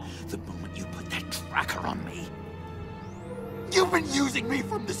wrong the moment you put that tracker on me. You've been using me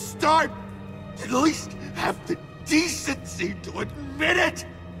from the start. At least have the decency to admit it.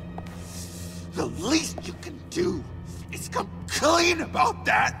 The least you can do is come clean about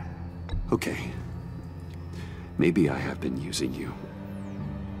that. Okay. Maybe I have been using you.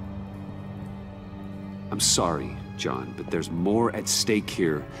 I'm sorry, John, but there's more at stake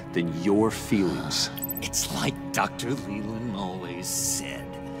here than your feelings. It's like Dr. Leland always said.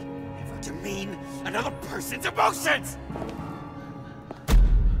 Never demean another person's emotions!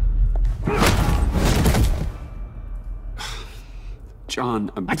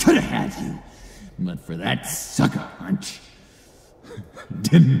 John, I could have had you, but for that sucker punch.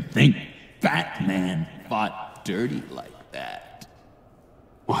 Didn't think Batman fought dirty like that.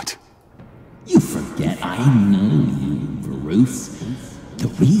 What? You forget I know you, Bruce. The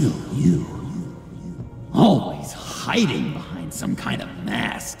real you. Always hiding behind some kind of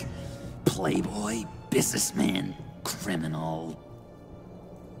mask. Playboy, businessman, criminal.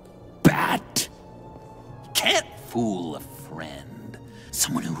 Bat. Can't fool a friend.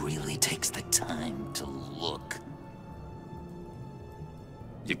 Someone who really takes the time to look.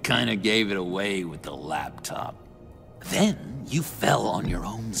 You kinda gave it away with the laptop. Then you fell on your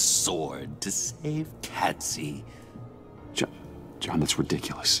own sword to save Patsy. John, that's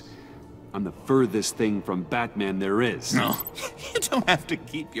ridiculous. I'm the furthest thing from Batman there is. No, you don't have to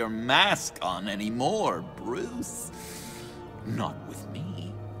keep your mask on anymore, Bruce. Not with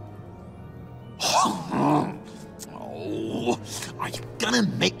me. Oh, are you gonna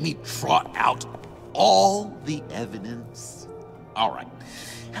make me trot out all the evidence? All right.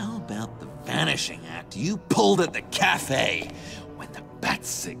 How about the vanishing act you pulled at the cafe when the bat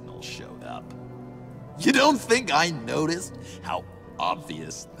signal showed up? You don't think I noticed how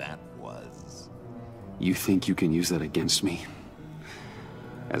obvious that was? You think you can use that against me?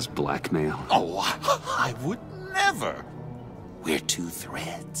 As blackmail? Oh, I would never. We're two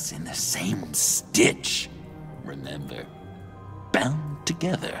threads in the same stitch, remember? Bound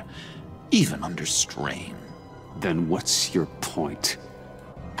together, even under strain. Then what's your point?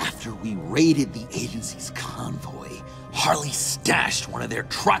 After we raided the agency's convoy, Harley stashed one of their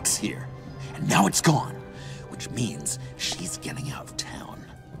trucks here. And now it's gone, which means she's getting out of town,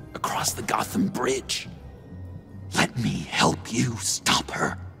 across the Gotham Bridge. Let me help you stop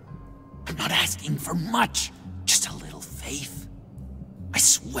her. I'm not asking for much, just a little faith. I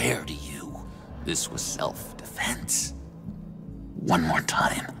swear to you, this was self-defense. One more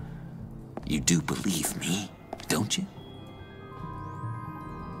time. You do believe me, don't you?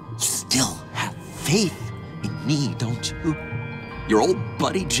 You still have faith in me, don't you? Your old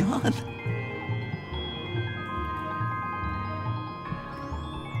buddy, John?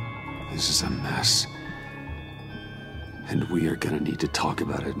 This is a mess. And we are gonna need to talk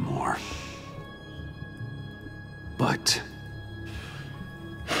about it more. But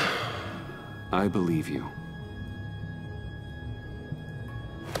I believe you.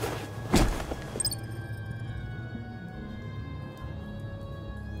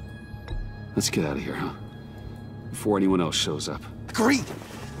 Let's get out of here, huh? Before anyone else shows up. Agreed!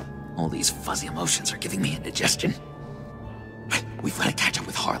 All these fuzzy emotions are giving me indigestion. We've got to catch up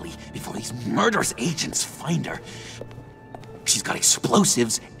with Harley before these murderous agents find her. She's got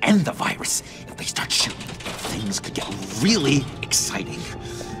explosives and the virus. If they start shooting, things could get really exciting.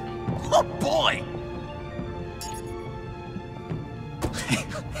 Oh boy!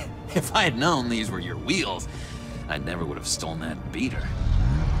 If I had known these were your wheels, I never would have stolen that beater.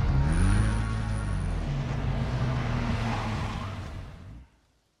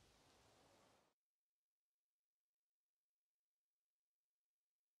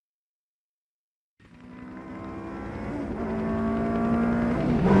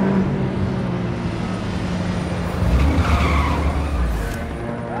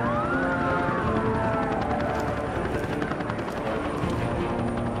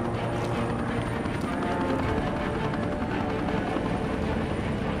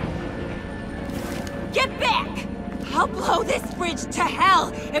 Get back! I'll blow this bridge to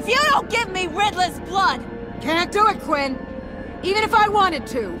hell if you don't give me Riddler's blood! Can't do it, Quinn. Even if I wanted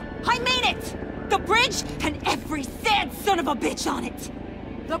to. I mean it! The bridge and every sad son of a bitch on it!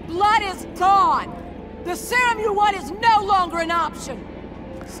 The blood is gone! The serum you want is no longer an option!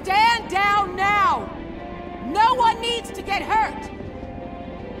 Stand down now! No one needs to get hurt!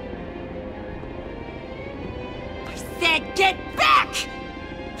 I said get back!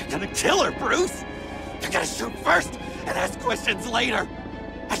 You're gonna kill her, Bruce! You gotta shoot first and ask questions later!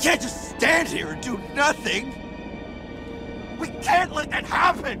 I can't just stand here and do nothing! We can't let that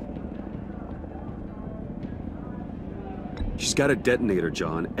happen! She's got a detonator,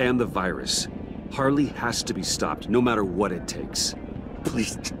 John, and the virus. Harley has to be stopped, no matter what it takes.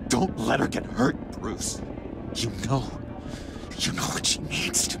 Please, don't let her get hurt, Bruce. You know what she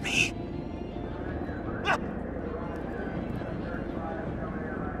means to me.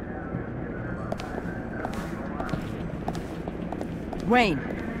 Wayne,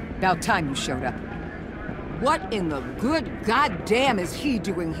 about time you showed up. What in the good goddamn is he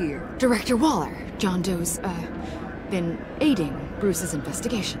doing here? Director Waller, John Doe's, been aiding Bruce's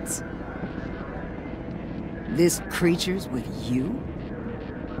investigations. This creature's with you?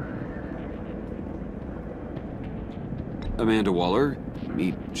 Amanda Waller,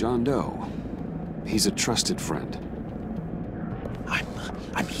 meet John Doe. He's a trusted friend.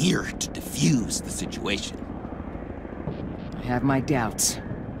 I'm here to defuse the situation. I have my doubts,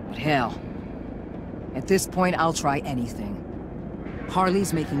 but hell. At this point, I'll try anything.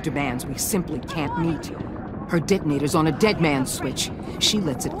 Harley's making demands we simply can't meet. Her detonator's on a dead man's switch. She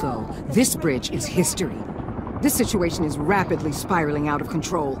lets it go. This bridge is history. This situation is rapidly spiraling out of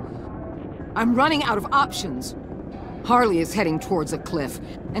control. I'm running out of options. Harley is heading towards a cliff,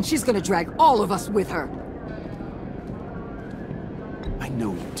 and she's gonna drag all of us with her. I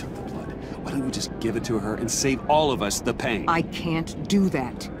know you took the blood. Why don't you just give it to her and save all of us the pain? I can't do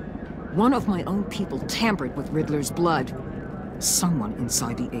that. One of my own people tampered with Riddler's blood. Someone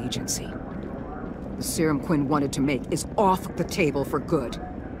inside the agency. The serum Quinn wanted to make is off the table for good.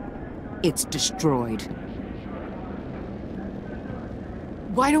 It's destroyed.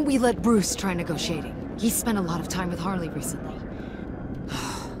 Why don't we let Bruce try negotiating? He's spent a lot of time with Harley recently.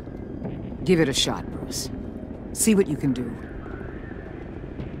 Give it a shot, Bruce. See what you can do.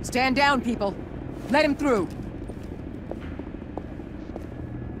 Stand down, people. Let him through.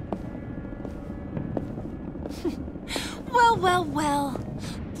 Well.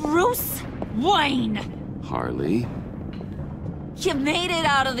 Bruce Wayne! Harley? You made it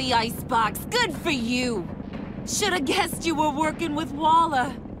out of the icebox. Good for you. Should have guessed you were working with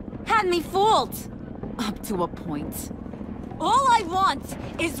Waller. Had me fooled. Up to a point. All I want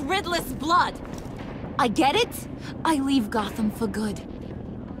is Riddler's blood. I get it. I leave Gotham for good.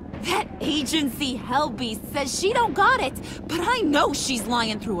 That agency hellbeast says she don't got it, but I know she's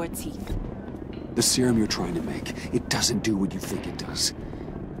lying through her teeth. The serum you're trying to make, it doesn't do what you think it does.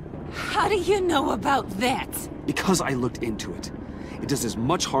 How do you know about that? Because I looked into it. It does as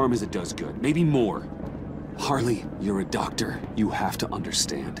much harm as it does good, maybe more. Harley, you're a doctor. You have to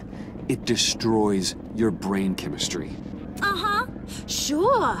understand. It destroys your brain chemistry. Uh-huh.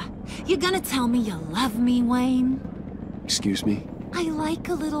 Sure. You're gonna tell me you love me, Wayne? Excuse me? I like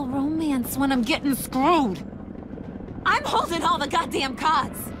a little romance when I'm getting screwed. holding all the goddamn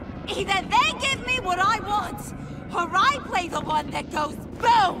cards. Either they give me what I want, or I play the one that goes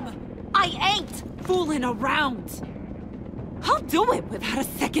boom! I ain't fooling around. I'll do it without a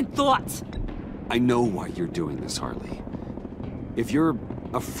second thought. I know why you're doing this, Harley. If you're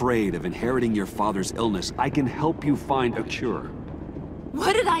afraid of inheriting your father's illness, I can help you find a cure.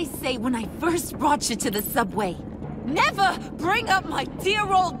 What did I say when I first brought you to the subway? Never bring up my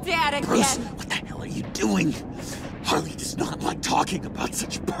dear old dad again! Bruce, what the hell are you doing? Harley does not like talking about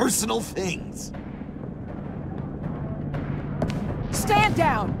such personal things. Stand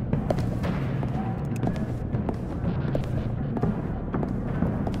down!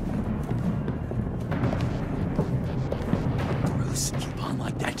 Bruce, keep on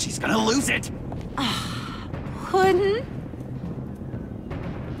like that, she's gonna lose it! Puddin'?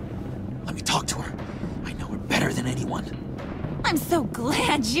 Let me talk to her. I know her better than anyone. I'm so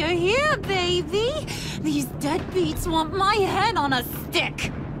glad you're here, baby! These deadbeats want my head on a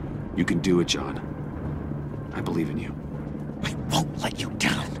stick! You can do it, John. I believe in you. I won't let you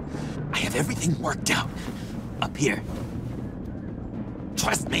down. I have everything worked out. Up here.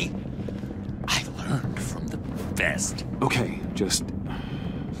 Trust me. I learned from the best. Okay, just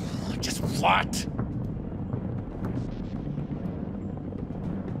what?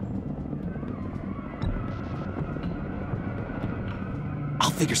 I'll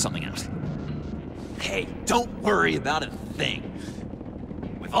figure something out. Hey, don't worry about a thing.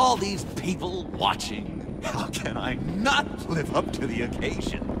 With all these people watching, how can I not live up to the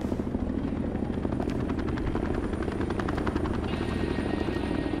occasion?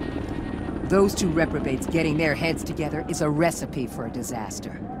 Those two reprobates getting their heads together is a recipe for a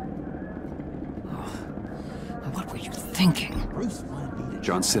disaster. Oh, what were you thinking?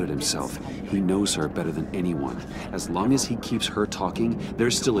 John said it himself. He knows her better than anyone. As long as he keeps her talking,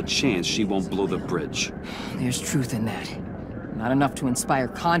 there's still a chance she won't blow the bridge. There's truth in that. Not enough to inspire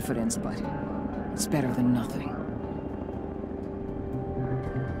confidence, but it's better than nothing.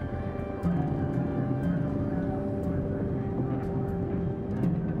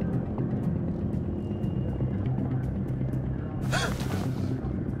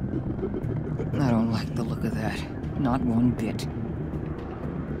 I don't like the look of that. Not one bit.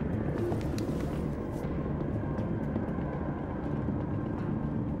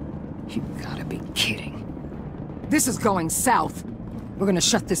 You gotta be kidding. This is going south. We're gonna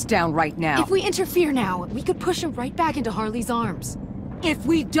shut this down right now. If we interfere now, we could push him right back into Harley's arms. If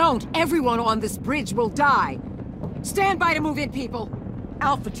we don't, everyone on this bridge will die. Stand by to move in, people.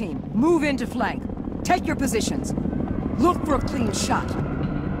 Alpha team, move into flank. Take your positions. Look for a clean shot.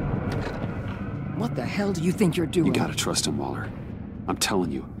 What the hell do you think you're doing? You gotta trust him, Waller. I'm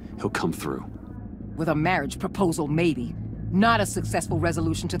telling you, he'll come through. With a marriage proposal, maybe. Not a successful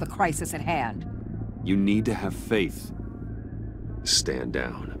resolution to the crisis at hand. You need to have faith. Stand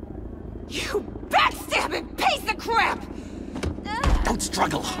down. You backstabbing piece of crap! Don't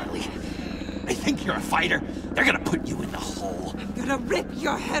struggle, Harley. They think you're a fighter. They're gonna put you in the hole. I'm gonna rip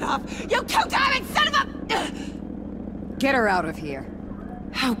your head off, you two-timing son of a... Get her out of here.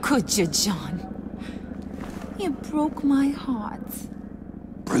 How could you, John? You broke my heart.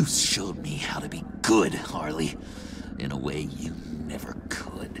 Bruce showed me how to be good, Harley. In a way you never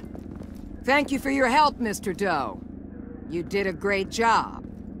could. Thank you for your help, Mr. Doe. You did a great job.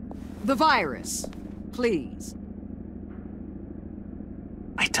 The virus, please.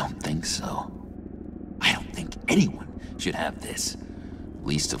 I don't think so. I don't think anyone should have this.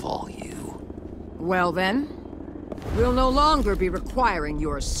 Least of all you. Well then, we'll no longer be requiring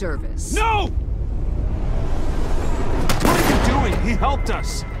your service. No! What are you doing? He helped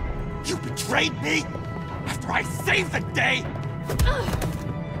us! You betrayed me? After I saved the day?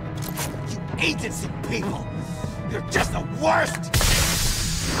 You agency people! You're just the worst!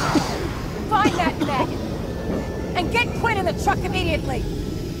 Find that maggot! And get Quinn in the truck immediately!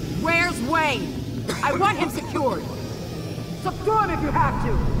 Where's Wayne? I want him secured! Subdue him if you have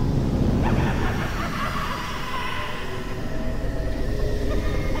to!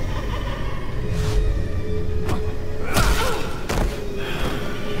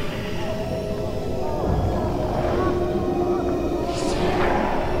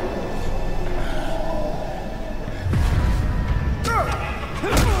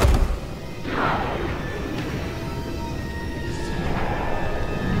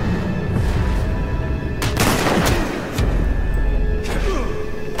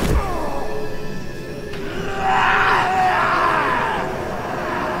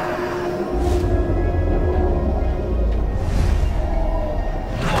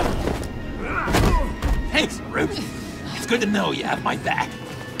 Good to know you have my back.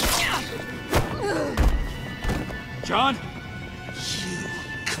 John? You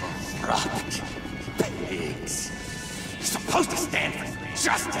corrupt pigs. You're supposed to stand for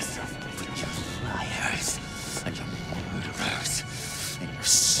justice, but you're liars and you're murderers, and you're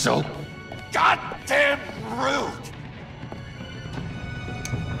so goddamn rude.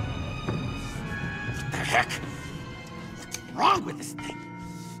 What the heck? What's wrong with this thing?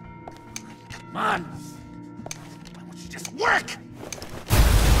 Come on. Why won't you just work?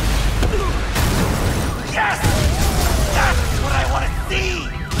 Yes! That's what I want to see!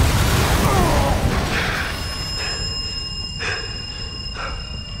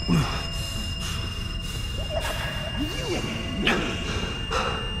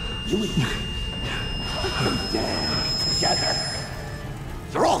 You and me are dead together.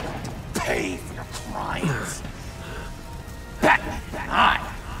 You're all going to pay for your crimes. Batman and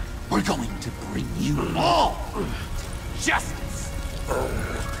I, we're going to bring you all justice.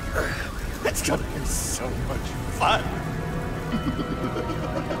 It's gonna be so much fun.